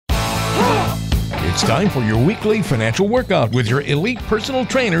It's time for your weekly financial workout with your elite personal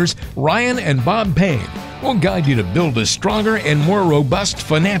trainers, Ryan and Bob Payne. We'll guide you to build a stronger and more robust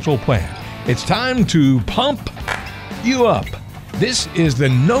financial plan. It's time to pump you up. This is the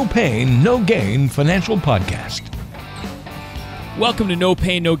No Pain, No Gain Financial Podcast. Welcome to No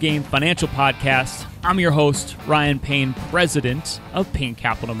Pain, No Gain Financial Podcast. I'm your host, Ryan Payne, president of Payne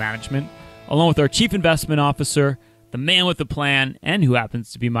Capital Management, along with our chief investment officer, the man with the plan, and who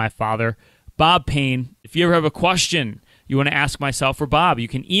happens to be my father, Bob Payne. If you ever have a question you want to ask myself or Bob, you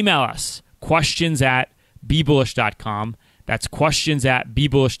can email us, questions@bebullish.com. That's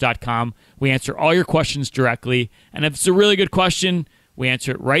questions@bebullish.com. We answer all your questions directly, and if it's a really good question, we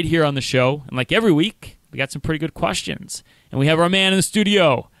answer it right here on the show. And like every week, we got some pretty good questions. And we have our man in the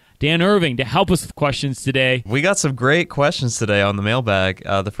studio, Dan Irving, to help us with questions today. We got some great questions today on the mailbag.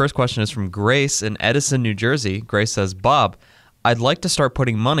 The first question is from Grace in Edison, New Jersey. Grace says, Bob, I'd like to start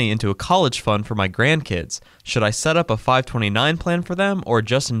putting money into a college fund for my grandkids. Should I set up a 529 plan for them or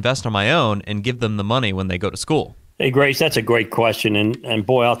just invest on my own and give them the money when they go to school? Hey, Grace, that's a great question. And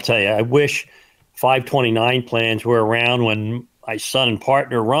boy, I'll tell you, I wish 529 plans were around when my son and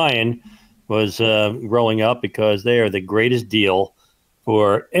partner, Ryan, was growing up, because they are the greatest deal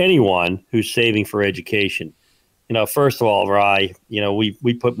for anyone who's saving for education. You know, first of all, Rye,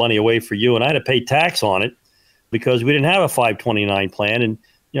 we put money away for you, and I had to pay tax on it because we didn't have a 529 plan. And,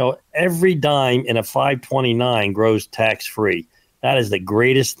 every dime in a 529 grows tax-free. That is the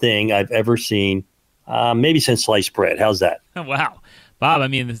greatest thing I've ever seen, maybe since sliced bread. How's that? Wow. Bob,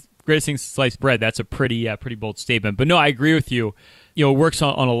 the greatest thing since sliced bread, that's a pretty bold statement. But no, I agree with you. It works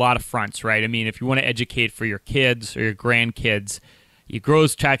on a lot of fronts, right? If you want to educate for your kids or your grandkids, it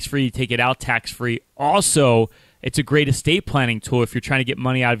grows tax-free, you take it out tax-free. Also, it's a great estate planning tool. If you're trying to get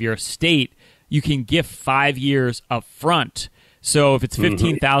money out of your estate, you can gift 5 years up front. So if it's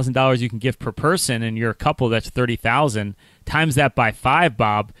 $15,000 you can gift per person, and you're a couple, that's $30,000. Times that by 5,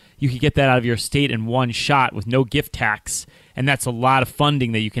 Bob, you can get that out of your estate in one shot with no gift tax. And that's a lot of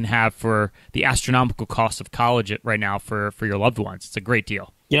funding that you can have for the astronomical cost of college right now for your loved ones. It's a great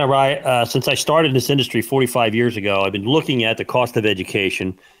deal. Ryan, since I started in this industry 45 years ago, I've been looking at the cost of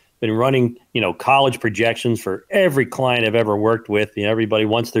education, been running, college projections for every client I've ever worked with. Everybody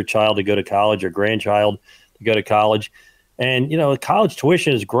wants their child to go to college or grandchild to go to college. And, college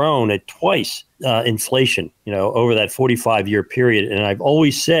tuition has grown at twice inflation, over that 45-year period. And I've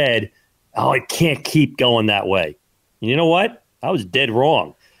always said, it can't keep going that way. And you know what? I was dead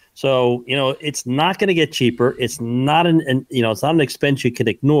wrong. So, it's not going to get cheaper. It's not it's not an expense you can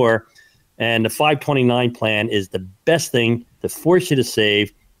ignore. And the 529 plan is the best thing to force you to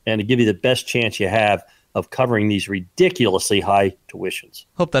save and to give you the best chance you have of covering these ridiculously high tuitions.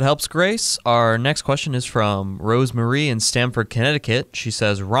 Hope that helps, Grace. Our next question is from Rosemarie in Stamford, Connecticut. She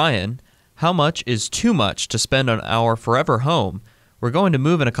says, Ryan, how much is too much to spend on our forever home? We're going to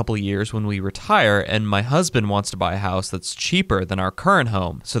move in a couple of years when we retire, and my husband wants to buy a house that's cheaper than our current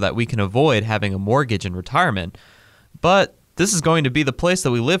home so that we can avoid having a mortgage in retirement. But this is going to be the place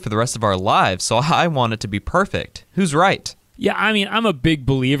that we live for the rest of our lives, so I want it to be perfect. Who's right? Yeah, I'm a big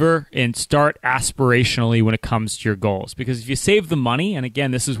believer in start aspirationally when it comes to your goals, because if you save the money, and again,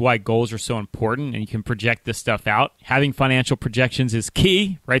 this is why goals are so important and you can project this stuff out. Having financial projections is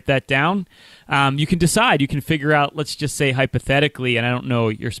key. Write that down. You can decide, you can figure out, let's just say hypothetically, and I don't know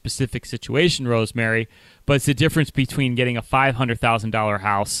your specific situation, Rosemary, but it's the difference between getting a $500,000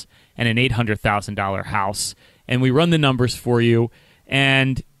 house and an $800,000 house. And we run the numbers for you,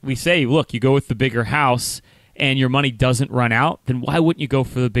 and we say, look, you go with the bigger house, and your money doesn't run out, then why wouldn't you go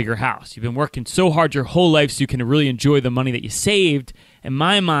for the bigger house? You've been working so hard your whole life so you can really enjoy the money that you saved. In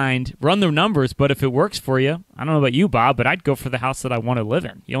my mind, run the numbers, but if it works for you, I don't know about you, Bob, but I'd go for the house that I want to live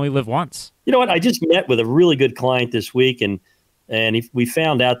in. You only live once. You know what? I just met with a really good client this week, and we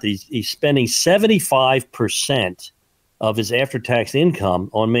found out that he's spending 75% of his after-tax income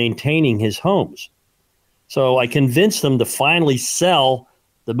on maintaining his homes. So I convinced him to finally sell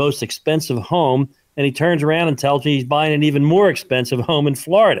the most expensive home, and he turns around and tells me he's buying an even more expensive home in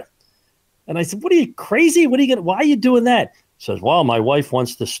Florida. And I said, what are you, crazy? Why are you doing that? He says, well, my wife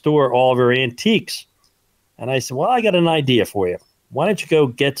wants to store all of her antiques. And I said, well, I got an idea for you. Why don't you go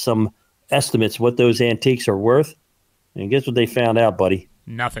get some estimates of what those antiques are worth? And guess what they found out, buddy?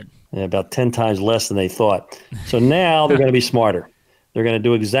 Nothing. About 10 times less than they thought. So now they're going to be smarter. They're going to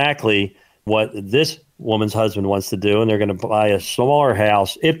do exactly what this woman's husband wants to do, and they're going to buy a smaller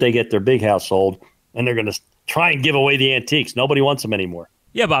house if they get their big house sold, and they're going to try and give away the antiques. Nobody wants them anymore.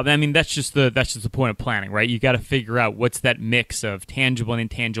 Yeah, Bob. That's just the point of planning, right? You got to figure out what's that mix of tangible and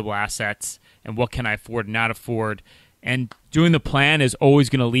intangible assets, and what can I afford and not afford. And doing the plan is always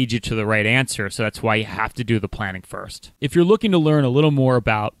going to lead you to the right answer, so that's why you have to do the planning first. If you're looking to learn a little more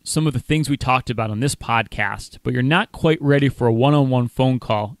about some of the things we talked about on this podcast, but you're not quite ready for a one-on-one phone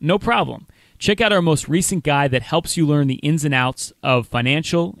call, no problem. Check out our most recent guide that helps you learn the ins and outs of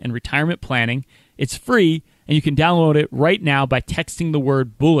financial and retirement planning. It's free, and you can download it right now by texting the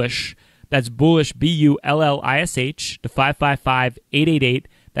word bullish. That's bullish, B-U-L-L-I-S-H, to 555-888.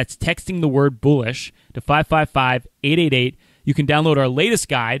 That's texting the word bullish to 555-888. You can download our latest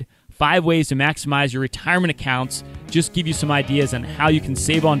guide, 5 Ways to Maximize Your Retirement Accounts. Just give you some ideas on how you can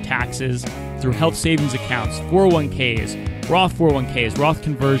save on taxes through health savings accounts, 401ks, Roth 401ks, Roth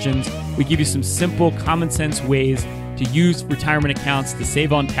conversions. We give you some simple, common sense ways to use retirement accounts to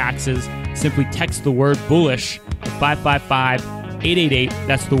save on taxes. Simply text the word bullish to 555-888.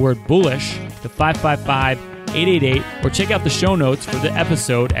 That's the word bullish to 555-888. Or check out the show notes for the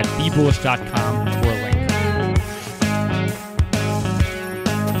episode at bebullish.com for a link.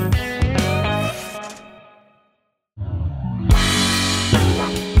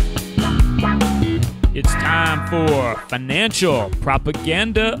 It's time for Financial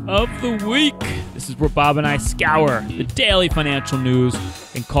Propaganda of the Week. This is where Bob and I scour the daily financial news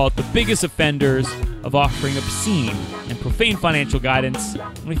and call it the biggest offenders of offering obscene and profane financial guidance.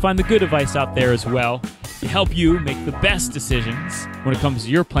 And we find the good advice out there as well to help you make the best decisions when it comes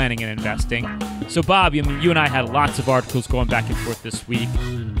to your planning and investing. So, Bob, you and I had lots of articles going back and forth this week.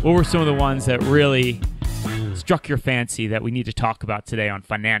 What were some of the ones that really struck your fancy that we need to talk about today on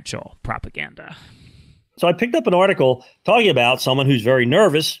financial propaganda? So I picked up an article talking about someone who's very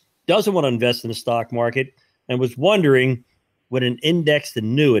nervous, doesn't want to invest in the stock market, and was wondering, would an indexed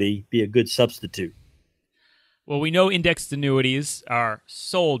annuity be a good substitute? Well, we know indexed annuities are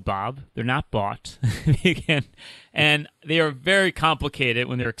sold, Bob. They're not bought. And they are very complicated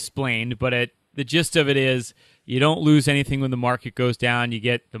when they're explained, but the gist of it is you don't lose anything when the market goes down. You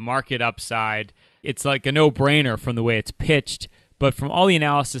get the market upside. It's like a no-brainer from the way it's pitched, but from all the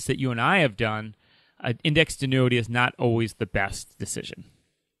analysis that you and I have done, an indexed annuity is not always the best decision.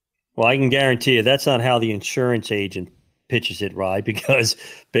 Well, I can guarantee you that's not how the insurance agent pitches it, right? Because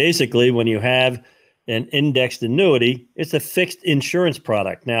basically when you have an indexed annuity, it's a fixed insurance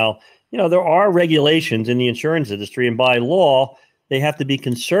product. Now, there are regulations in the insurance industry, and by law, they have to be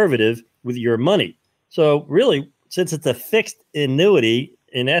conservative with your money. So really, since it's a fixed annuity,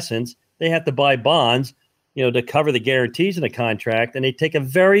 in essence, they have to buy bonds, to cover the guarantees in the contract, and they take a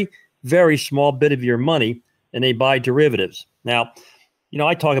very, very small bit of your money and they buy derivatives. Now,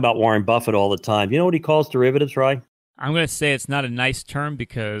 I talk about Warren Buffett all the time. You know what he calls derivatives, Ryan? I'm going to say it's not a nice term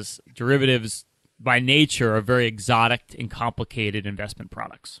because derivatives by nature are very exotic and complicated investment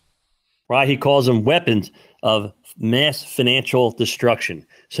products. Right. He calls them weapons of mass financial destruction.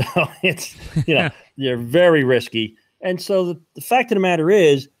 So it's, they're very risky. And so the fact of the matter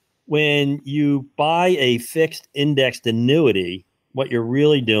is, when you buy a fixed indexed annuity, what you're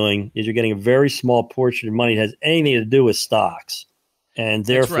really doing is you're getting a very small portion of money that has anything to do with stocks. And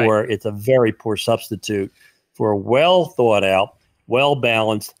therefore, It's a very poor substitute for a well thought out, well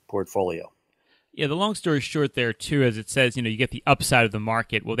balanced portfolio. Yeah, the long story short there, too, as it says, you get the upside of the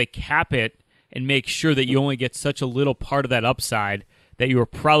market. Well, they cap it and make sure that you only get such a little part of that upside that you are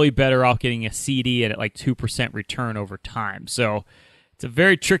probably better off getting a CD at like 2% return over time. So it's a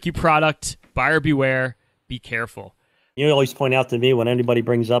very tricky product. Buyer beware. Be careful. You always point out to me when anybody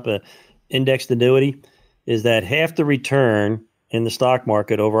brings up an indexed annuity is that half the return in the stock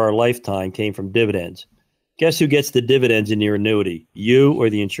market over our lifetime came from dividends. Guess who gets the dividends in your annuity? You or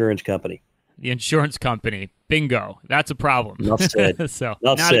the insurance company? The insurance company. Bingo. That's a problem. Enough said. So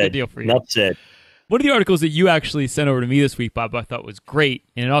Enough not said. a good deal for you. Enough said. One of the articles that you actually sent over to me this week, Bob, I thought was great,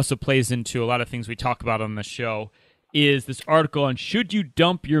 and it also plays into a lot of things we talk about on the show, is this article on should you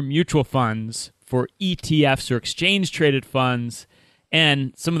dump your mutual funds for ETFs or exchange-traded funds,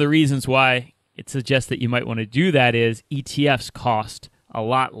 and some of the reasons why it suggests that you might want to do that is ETFs cost a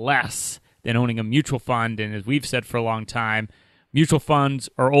lot less than owning a mutual fund, and as we've said for a long time, mutual funds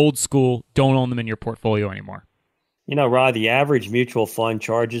are old school. Don't own them in your portfolio anymore. Rod, the average mutual fund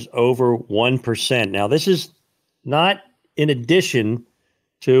charges over 1%. Now, this is not in addition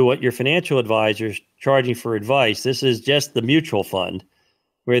to what your financial advisor's charging for advice. This is just the mutual fund,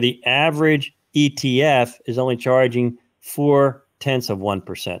 where the average ETF is only charging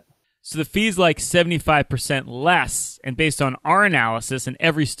 0.4%. So the fee's like 75% less, and based on our analysis and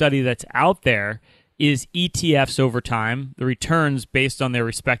every study that's out there, is ETFs over time. The returns based on their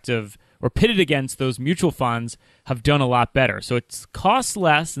respective or pitted against those mutual funds have done a lot better. So it's cost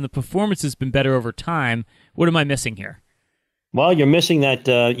less and the performance has been better over time. What am I missing here? Well, you're missing that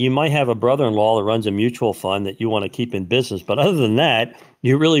you might have a brother-in-law that runs a mutual fund that you want to keep in business. But other than that,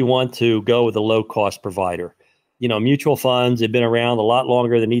 you really want to go with a low-cost provider. Mutual funds have been around a lot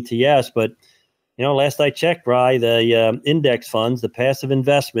longer than ETFs, but last I checked, the index funds, the passive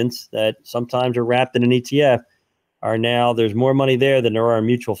investments that sometimes are wrapped in an ETF there's more money there than there are in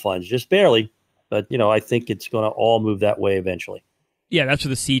mutual funds, just barely. But, I think it's going to all move that way eventually. Yeah, that's where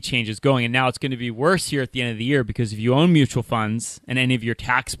the sea change is going. And now it's going to be worse here at the end of the year because if you own mutual funds and any of your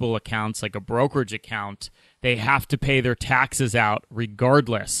taxable accounts, like a brokerage account, they have to pay their taxes out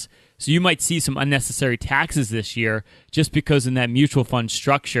regardless. So you might see some unnecessary taxes this year just because in that mutual fund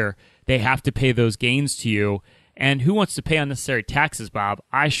structure, they have to pay those gains to you. And who wants to pay unnecessary taxes, Bob?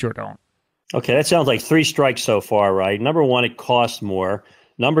 I sure don't. Okay, that sounds like 3 strikes so far, right? Number 1, it costs more.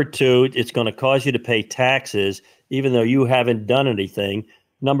 Number 2, it's going to cause you to pay taxes even though you haven't done anything.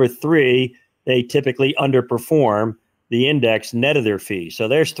 Number 3, they typically underperform the index net of their fees. So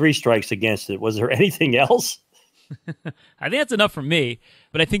there's 3 strikes against it. Was there anything else? I think that's enough for me.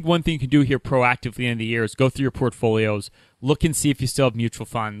 But I think one thing you can do here proactively at the end of the year is go through your portfolios, look and see if you still have mutual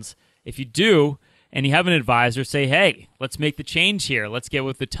funds. If you do, and you have an advisor, say, hey, let's make the change here. Let's get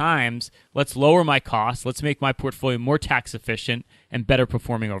with the times. Let's lower my costs. Let's make my portfolio more tax efficient and better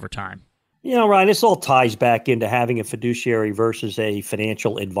performing over time. Ryan, this all ties back into having a fiduciary versus a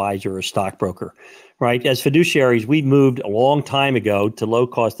financial advisor or stockbroker, right? As fiduciaries, we moved a long time ago to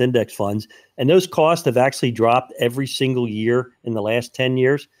low-cost index funds, and those costs have actually dropped every single year in the last 10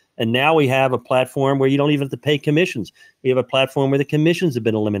 years. And now we have a platform where you don't even have to pay commissions. We have a platform where the commissions have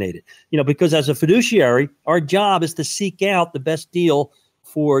been eliminated. Because as a fiduciary, our job is to seek out the best deal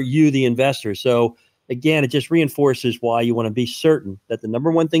for you, the investor. So again, it just reinforces why you want to be certain that the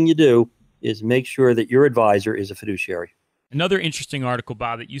number one thing you do is make sure that your advisor is a fiduciary. Another interesting article,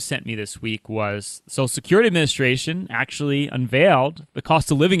 Bob, that you sent me this week was Social Security Administration actually unveiled the cost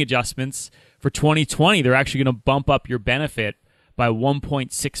of living adjustments for 2020. They're actually going to bump up your benefit by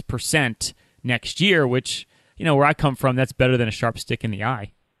 1.6% next year, which, where I come from, that's better than a sharp stick in the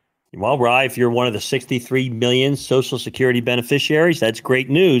eye. Well, Rye, if you're one of the 63 million Social Security beneficiaries, that's great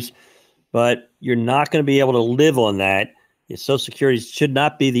news, but you're not going to be able to live on that. Social Security should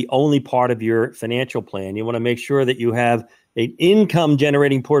not be the only part of your financial plan. You want to make sure that you have an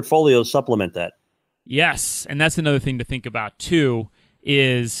income-generating portfolio to supplement that. Yes, and that's another thing to think about, too,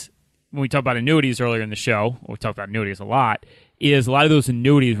 is when we talked about annuities earlier in the show, we talked about annuities a lot of those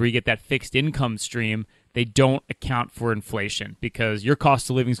annuities where you get that fixed income stream, they don't account for inflation because your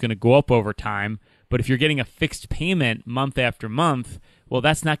cost of living is going to go up over time. But if you're getting a fixed payment month after month, well,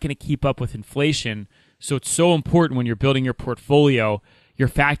 that's not going to keep up with inflation. So it's so important when you're building your portfolio, you're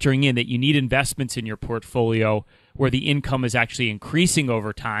factoring in that you need investments in your portfolio where the income is actually increasing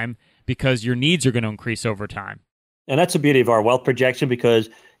over time because your needs are going to increase over time. And that's the beauty of our wealth projection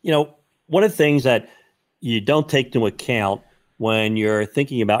because, one of the things that you don't take into account when you're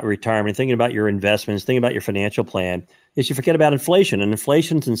thinking about retirement, thinking about your investments, thinking about your financial plan, is you forget about inflation. And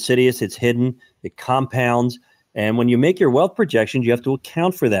inflation's insidious, it's hidden, it compounds. And when you make your wealth projections, you have to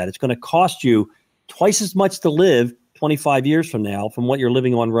account for that. It's going to cost you twice as much to live 25 years from now from what you're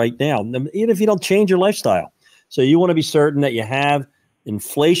living on right now, even if you don't change your lifestyle. So you want to be certain that you have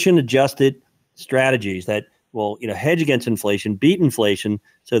inflation-adjusted strategies that will, hedge against inflation, beat inflation,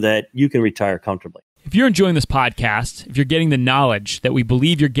 so that you can retire comfortably. If you're enjoying this podcast, if you're getting the knowledge that we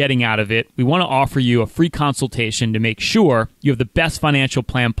believe you're getting out of it, we want to offer you a free consultation to make sure you have the best financial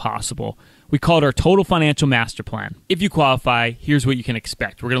plan possible. We call it our Total Financial Master Plan. If you qualify, here's what you can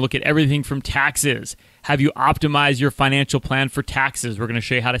expect. We're going to look at everything from taxes. Have you optimized your financial plan for taxes? We're going to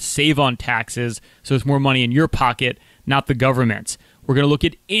show you how to save on taxes so there's more money in your pocket, not the government's. We're going to look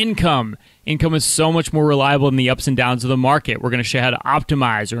at income. Income is so much more reliable than the ups and downs of the market. We're going to show you how to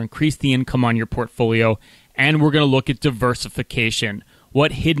optimize or increase the income on your portfolio. And we're going to look at diversification.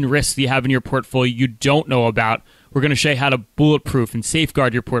 What hidden risks do you have in your portfolio you don't know about? We're going to show you how to bulletproof and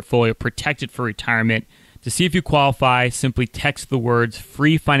safeguard your portfolio, protect it for retirement. To see if you qualify, simply text the words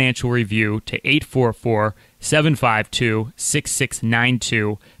free financial review to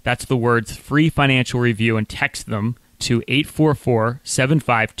 844-752-6692. That's the words free financial review and text them to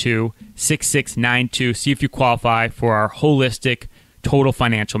 844-752-6692. See if you qualify for our holistic Total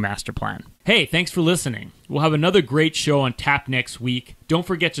Financial Master Plan. Hey, thanks for listening. We'll have another great show on tap next week. Don't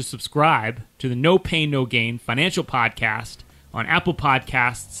forget to subscribe to the No Pain, No Gain Financial Podcast on Apple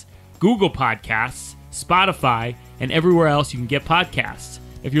Podcasts, Google Podcasts, Spotify, and everywhere else you can get podcasts.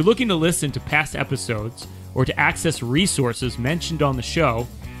 If you're looking to listen to past episodes or to access resources mentioned on the show,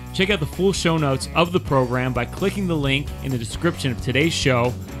 check out the full show notes of the program by clicking the link in the description of today's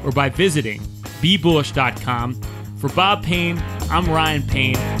show or by visiting BeBullish.com For Bob Payne, I'm Ryan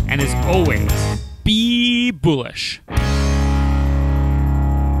Payne, and as always, be bullish.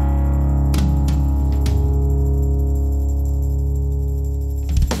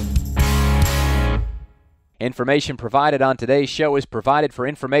 Information provided on today's show is provided for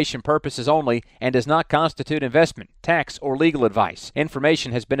information purposes only and does not constitute investment, tax, or legal advice.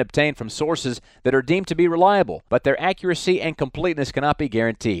 Information has been obtained from sources that are deemed to be reliable, but their accuracy and completeness cannot be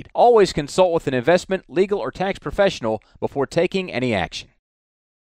guaranteed. Always consult with an investment, legal, or tax professional before taking any action.